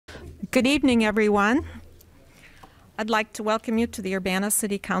Good evening, everyone. I'd like to welcome you to the Urbana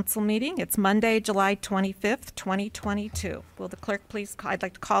City Council meeting. It's Monday, July 25th, 2022. Will the clerk please I'd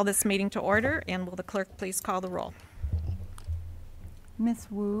like to call this meeting to order, and will the clerk please call the roll? Ms.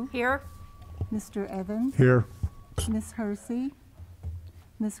 Wu. Here. Mr. Evans. Here. Ms. Hersey.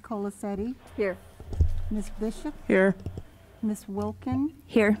 Ms. Colasetti. Here. Ms. Bishop. Here. Ms. Wilkin.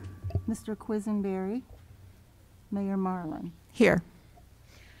 Here. Mr. Quisenberry. Mayor Marlin. Here.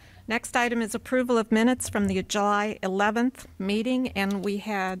 Next item is approval of minutes from the July 11th meeting, and we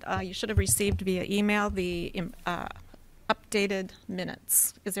had, you should have received via email the updated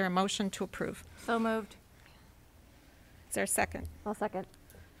minutes. Is there a motion to approve? So moved. Is there a second? I'll second.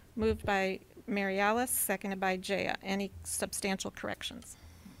 Moved by Mary Alice, seconded by Jaya. Any substantial corrections?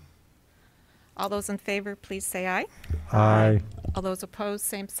 All those in favor, please say aye. Aye. All those opposed,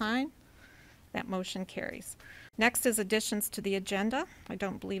 same sign. That motion carries. Next is additions to the agenda. I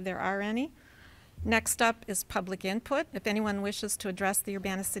don't believe there are any. Next up is public input. If anyone wishes to address the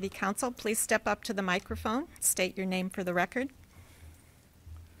Urbana City Council, please step up to the microphone, state your name for the record.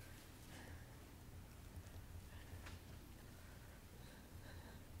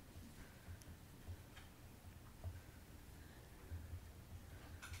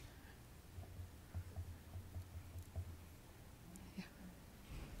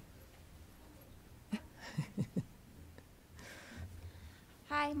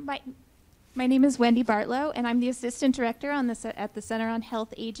 Hi, my name is Wendy Bartlow, and I'm the Assistant Director at the Center on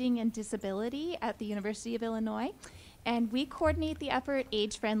Health, Aging, and Disability at the University of Illinois. And we coordinate the effort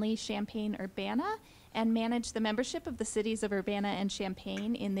Age-Friendly Champaign-Urbana and manage the membership of the cities of Urbana and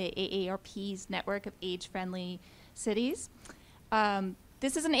Champaign in the AARP's network of age-friendly cities.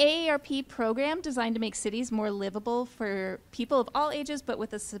 This is an AARP program designed to make cities more livable for people of all ages, but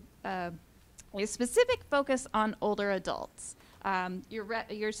with a specific focus on older adults.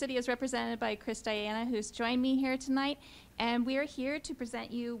 Your city is represented by Chris Diana, who's joined me here tonight, and we are here to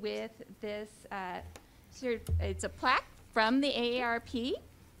present you with this, it's a plaque from the AARP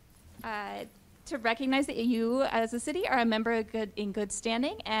to recognize that you as a city are a member in good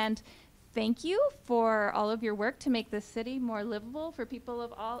standing, and thank you for all of your work to make this city more livable for people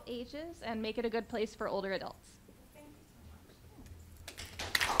of all ages and make it a good place for older adults.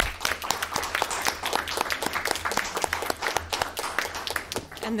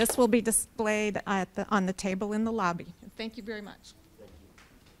 And this will be displayed on the table in the lobby. Thank you very much.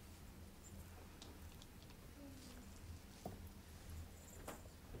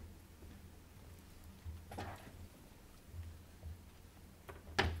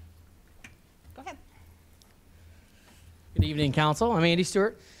 Go ahead. Good evening, Council. I'm Andy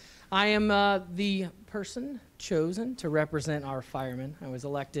Stewart. I am the person chosen to represent our firemen. I was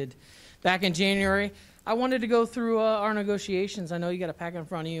elected back in January. I wanted to go through our negotiations. I know you got a packet in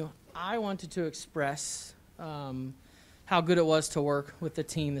front of you. I wanted to express how good it was to work with the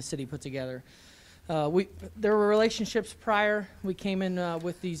team the city put together. There were relationships prior. We came in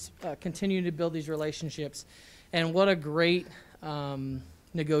with these, continuing to build these relationships, and what a great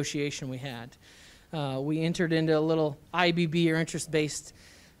negotiation we had. We entered into a little IBB, or interest-based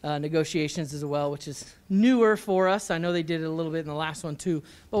negotiations as well, which is newer for us. I know they did it a little bit in the last one too,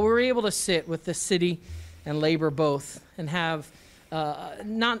 but we were able to sit with the city and labor both and have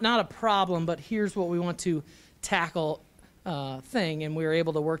not a problem, but here's what we want to tackle thing, and we were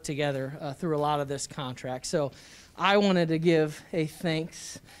able to work together through a lot of this contract. So I wanted to give a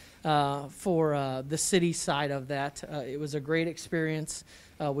thanks for the city side of that. It was a great experience.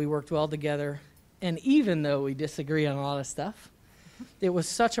 We worked well together, and even though we disagree on a lot of stuff, it was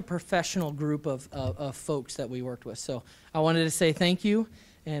such a professional group of folks that we worked with. So I wanted to say thank you,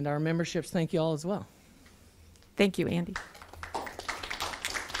 and our memberships thank you all as well. Thank you, Andy.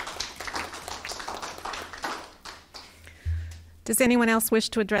 Does anyone else wish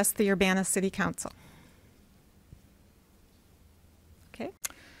to address the Urbana City Council? Okay.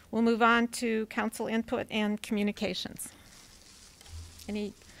 We'll move on to council input and communications.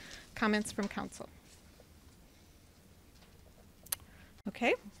 Any comments from council?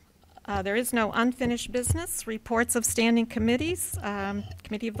 Okay. There is no unfinished business. Reports of standing committees.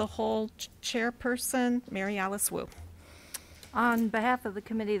 Committee of the Whole Chairperson, Mary Alice Wu. On behalf of the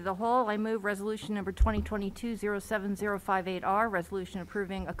Committee of the Whole, I move resolution number 2022-07058R, resolution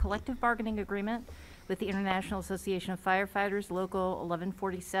approving a collective bargaining agreement with the International Association of Firefighters, Local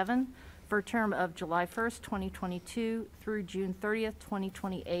 1147, for a term of July 1st, 2022 through June 30th,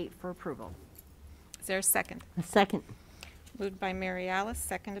 2028 for approval. Is there a second? A second. Moved by Mary Alice,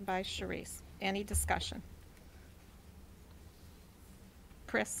 seconded by Sharice. Any discussion?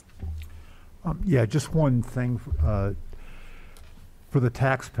 Chris? Yeah, just one thing. for the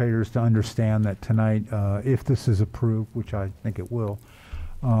taxpayers to understand that tonight, if this is approved, which I think it will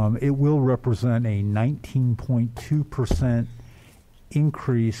represent a 19.2%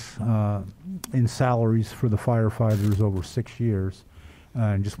 increase in salaries for the firefighters over 6 years.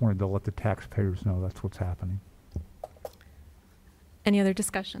 And just wanted to let the taxpayers know that's what's happening. Any other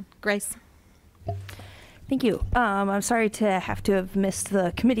discussion? Grace? Thank you. I'm sorry to have missed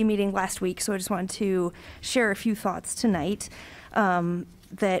the committee meeting last week, so I just wanted to share a few thoughts tonight.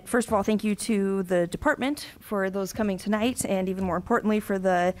 That first of all, thank you to the department for those coming tonight, and even more importantly for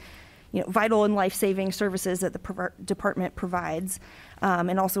the vital and life-saving services that the department provides.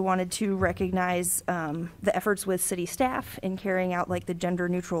 And also wanted to recognize the efforts with city staff in carrying out like the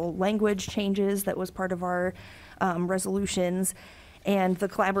gender-neutral language changes that was part of our resolutions, and the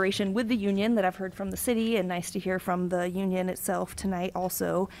collaboration with the union that I've heard from the city, and nice to hear from the union itself tonight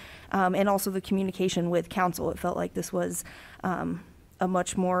also, and also the communication with council. It felt like this was a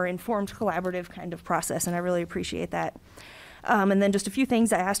much more informed, collaborative kind of process, and I really appreciate that. And then just a few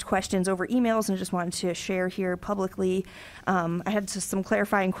things I asked questions over emails and just wanted to share here publicly. I had just some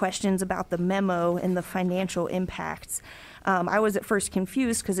clarifying questions about the memo and the financial impacts. I was at first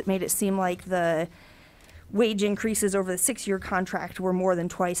confused because it made it seem like the wage increases over the 6-year contract were more than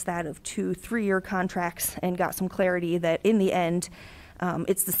twice that of 2 3-year contracts, and got some clarity that in the end,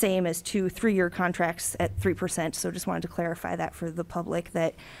 it's the same as 2 3-year contracts at 3%. So just wanted to clarify that for the public,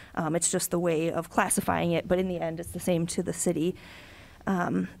 that it's just the way of classifying it, but in the end, it's the same to the city.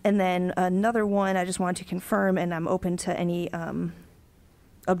 And then another one I just wanted to confirm, and I'm open to any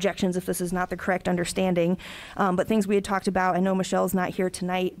objections if this is not the correct understanding, but things we had talked about. I know Michelle's not here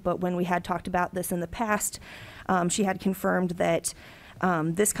tonight, but when we had talked about this in the past, she had confirmed that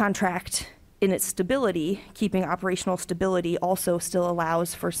this contract, in its stability, keeping operational stability, also still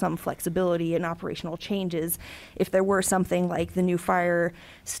allows for some flexibility in operational changes. If there were something like the new fire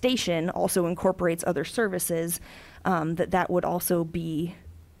station also incorporates other services, that would also be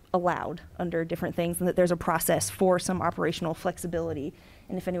allowed under different things, and that there's a process for some operational flexibility.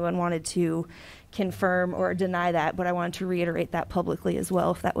 And if anyone wanted to confirm or deny that, but I wanted to reiterate that publicly as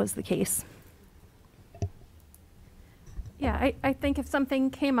well, if that was the case. Yeah, I think if something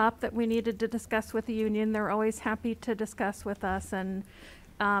came up that we needed to discuss with the union, they're always happy to discuss with us. And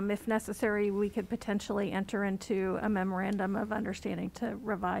if necessary, we could potentially enter into a memorandum of understanding to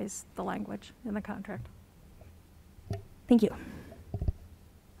revise the language in the contract. Thank you.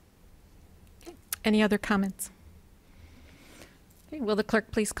 Any other comments? Okay, will the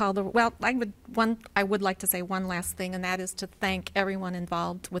clerk please call the, well, I would like to say one last thing, and that is to thank everyone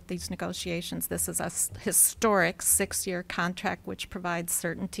involved with these negotiations. This is a historic 6-year contract which provides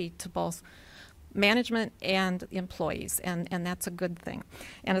certainty to both management and employees, and that's a good thing.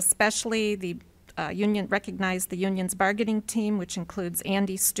 And especially the union, recognize the union's bargaining team, which includes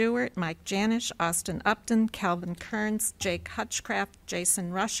Andy Stewart, Mike Janish, Austin Upton, Calvin Kearns, Jake Hutchcraft,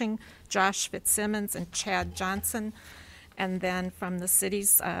 Jason Rushing, Josh Fitzsimmons, and Chad Johnson. And then from the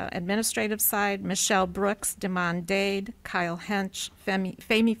city's administrative side, Michelle Brooks, Demond Dade, Kyle Hench,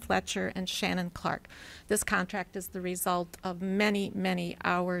 Famie Fletcher, and Shannon Clark. This contract is the result of many, many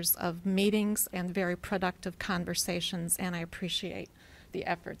hours of meetings and very productive conversations, and I appreciate the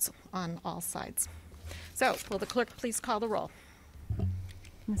efforts on all sides. So, will the clerk please call the roll?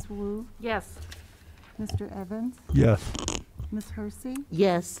 Ms. Wu, Yes. Mr. Evans, Yes. Ms. Hersey,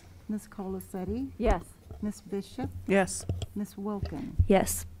 Yes. Ms. Colacetti, Yes. Ms. Bishop, Yes. Ms. Wilkin.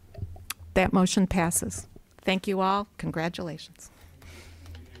 Yes. That motion passes. Thank you all. Congratulations.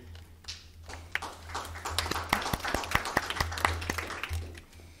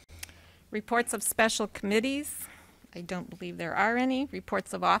 Reports of special committees. I don't believe there are any.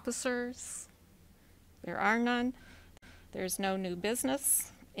 Reports of officers. There are none. There's no new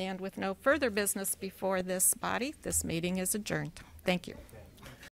business. And with no further business before this body, this meeting is adjourned. Thank you.